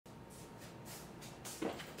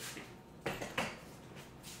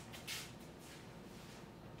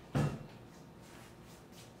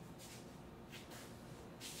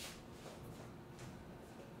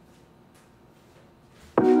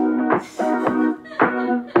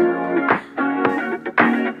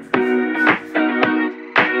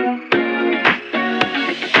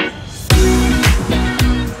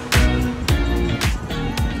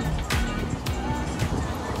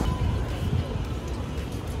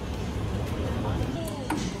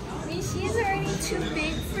too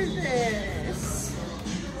big for this.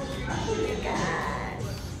 Oh my gosh.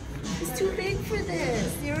 He's too big for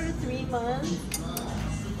this. 0 to 3 months.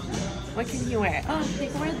 What can he wear? Oh, he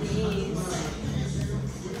can wear these.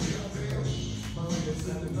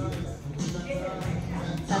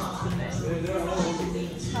 That's too big.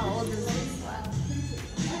 How old is this one?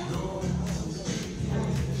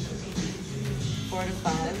 4 to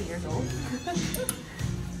 5 years old.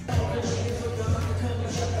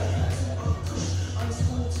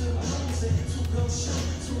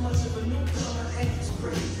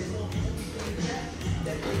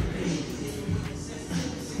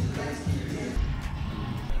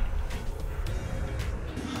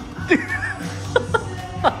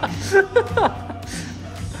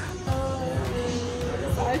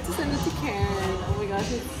 I have to send it to Karen. Oh my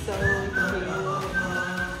gosh, it's so cute.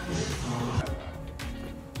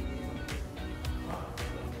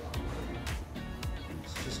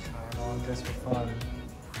 Just try it on just for fun.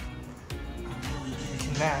 She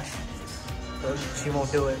can mash, but she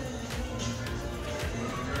won't do it.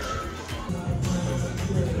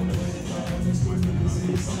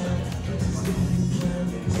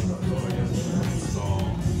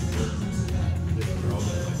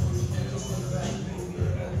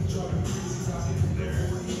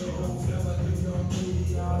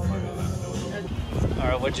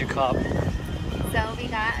 Alright, what'd you cop? So we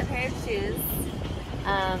got a pair of shoes.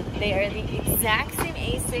 They are the exact same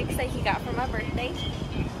Asics that he got for my birthday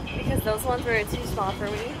because those ones were too small for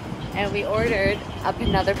me. And we ordered up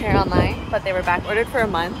another pair online, but they were back ordered for a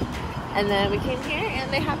month. And then we came here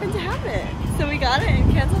and they happened to have it. So we got it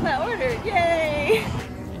and canceled that order. Yay!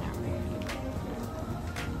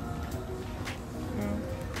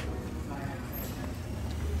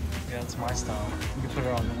 Yeah, it's my style. You can put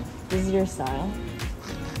it on there. This is your style?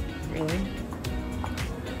 Really?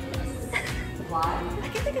 Why? I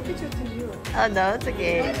can take a picture to you. Oh no, it's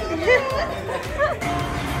okay.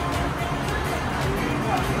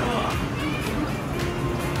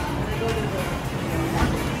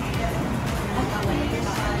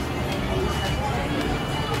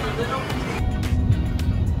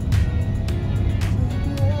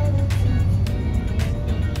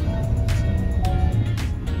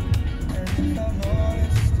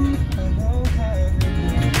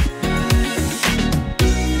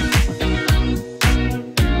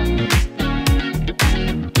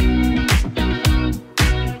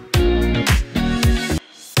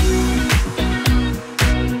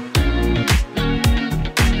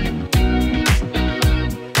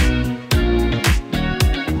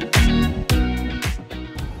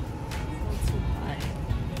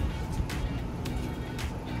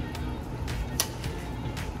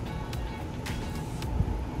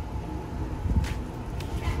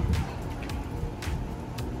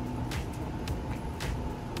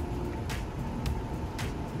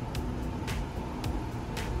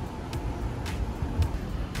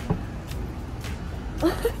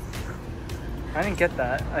 I didn't get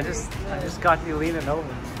that. I just got you leaning over.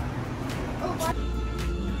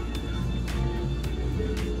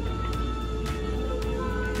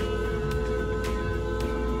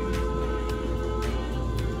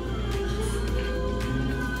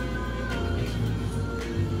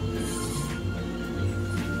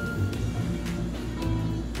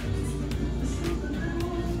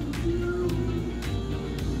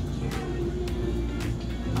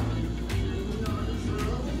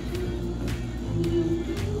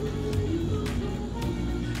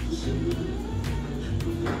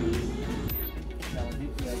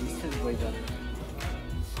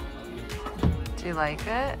 Do you like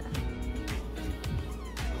it?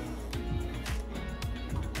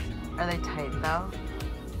 Are they tight though?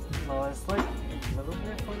 No, it's like a little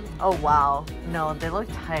bit funny. Oh wow. No, they look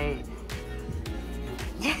tight.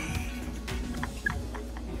 Yeah.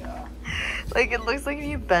 Like it looks like if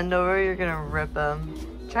you bend over, you're gonna rip them.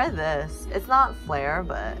 Try this. It's not flare,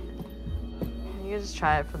 but you can just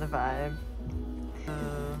try it for the vibe. I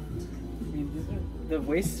mean, the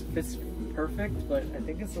waist fits perfect, but I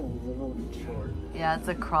think it's a little short. Yeah, it's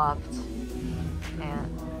a cropped pant.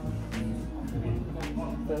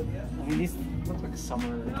 But I mean, these look like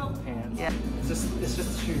summer pants. Yeah. It's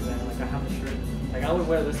just shoes, man. Like I have a shirt. Like I would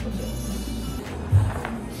wear this with this.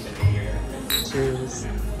 Shoes.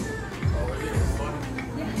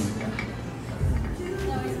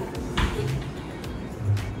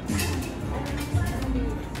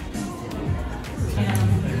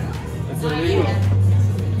 It's illegal.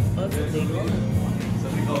 Oh, it's illegal.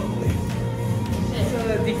 It's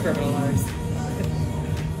decriminalized.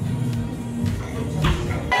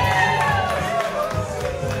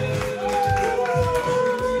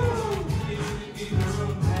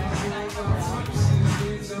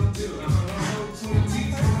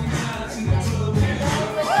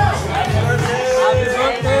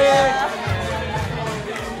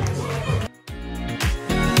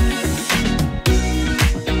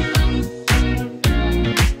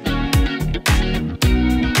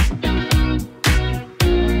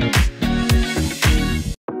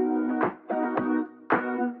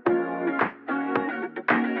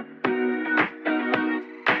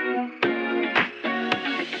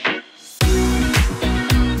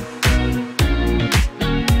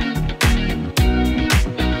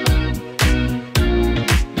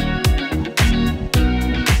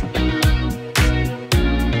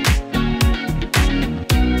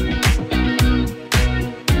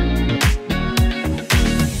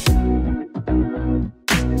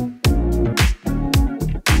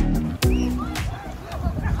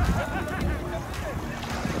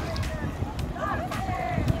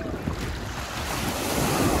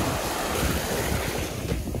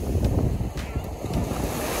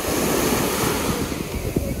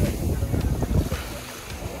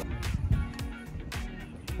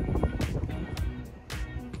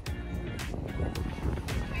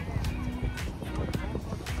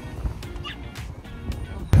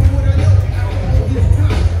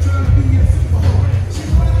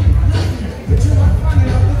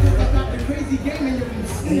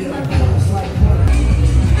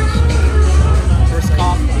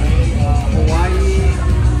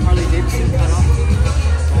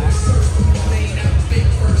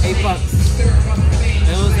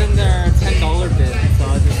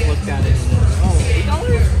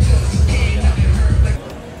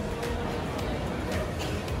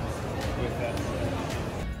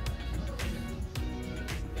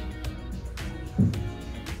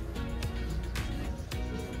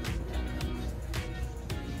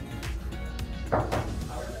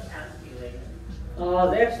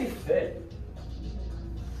 They actually fit.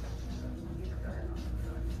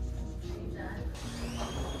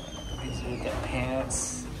 These are the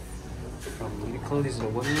pants from Uniqlo. These are the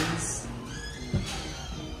women's. These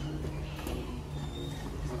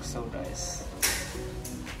look so nice.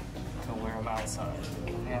 I can wear them outside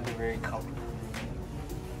and they're very comfortable.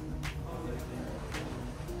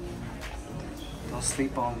 Don't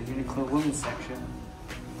sleep on the Uniqlo women's section.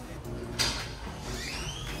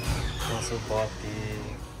 I also bought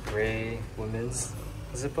the gray women's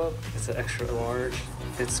zip up. It's an extra large,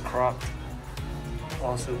 fits cropped,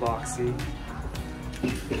 also boxy.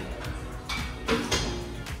 They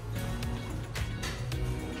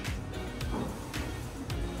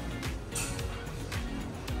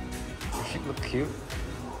should look cute.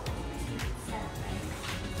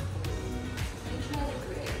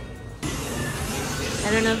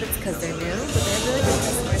 I don't know if it's because they're new, but they have really good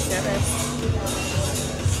customer service.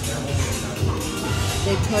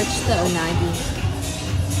 They torched the unagi.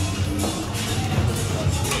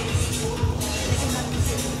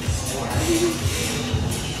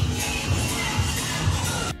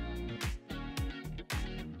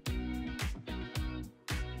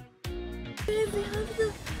 They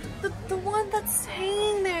have the one that's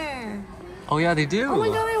hanging there. Oh yeah, they do. Oh my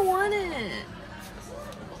god, I want it.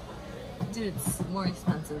 Dude, it's more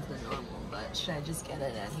expensive than normal, but should I just get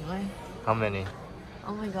it anyway? How many?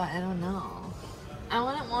 Oh my god, I don't know. I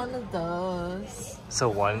wanted one of those. So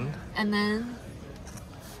one? And then...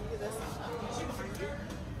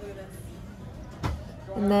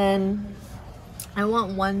 And then... I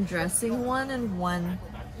want one dressing one and one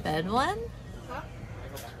bed one.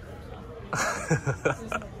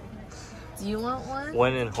 Do you want one?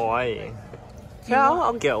 One in Hawaii. Yeah,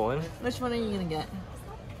 I'll get one. Which one are you gonna get?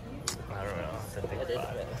 I don't know. I have to think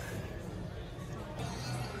about it.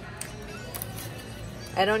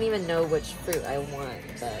 I don't even know which fruit I want,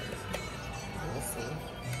 but we'll see.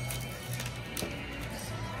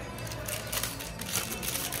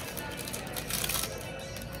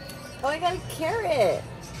 Oh, I got a carrot.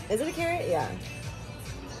 Is it a carrot? Yeah.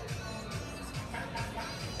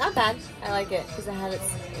 Not bad. I like it because it had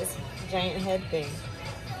this giant head thing.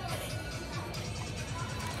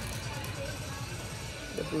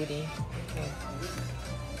 The booty. Okay.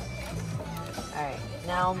 Alright,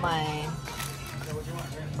 now my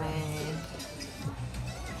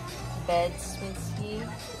bed smithy.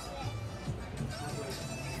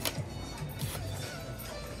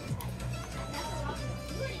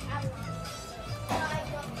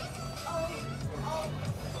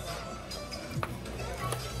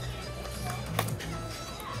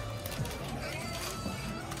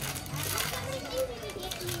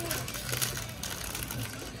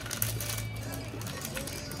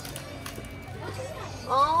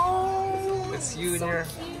 Oh, It's you so and your...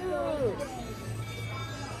 cute.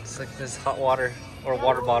 It's like this hot water or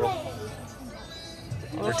water bottle. I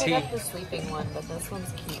Or wish I tea. got the sleeping one, but this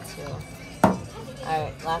one's cute too.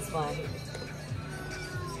 Alright, last one.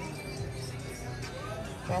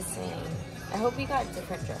 Dressing. I hope you got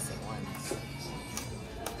different dressing ones.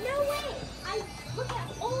 No way! I look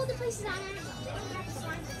at all the places on Amazon. They don't have the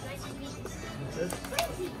slime that's nice and big.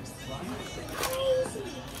 Crazy! Crazy!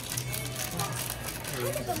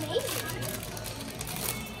 That is amazing.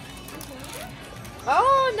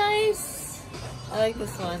 Oh, nice! I like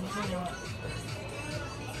this one.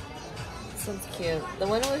 This one's cute. The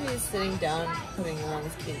one where he's sitting down putting it on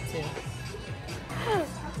is cute too. Alright.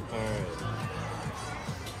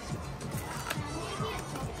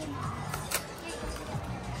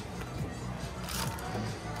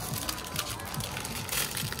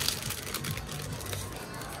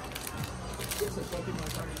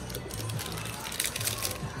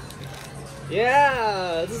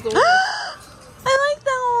 Yeah, this is the one. I like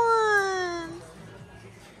that one!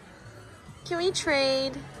 Can we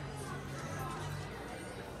trade?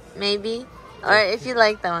 Maybe? Or if you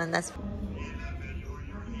like that one, that's...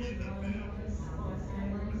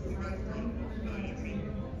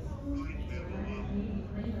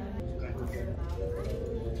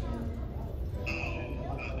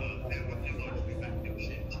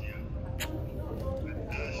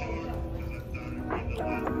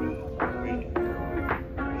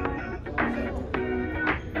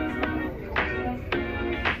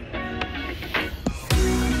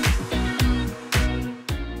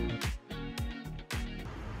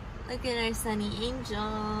 Look at our sunny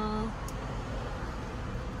angel.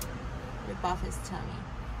 Rip off his tummy.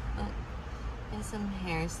 Look, there's some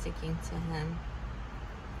hair sticking to him.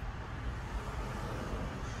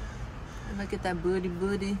 And look at that booty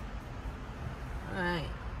booty. Alright.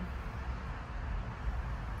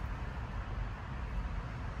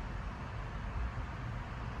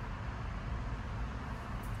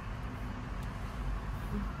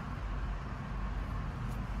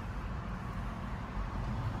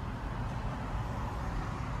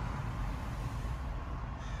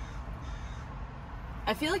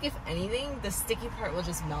 I feel like if anything, the sticky part will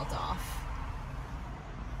just melt off.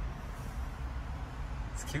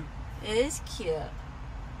 It's cute. It is cute.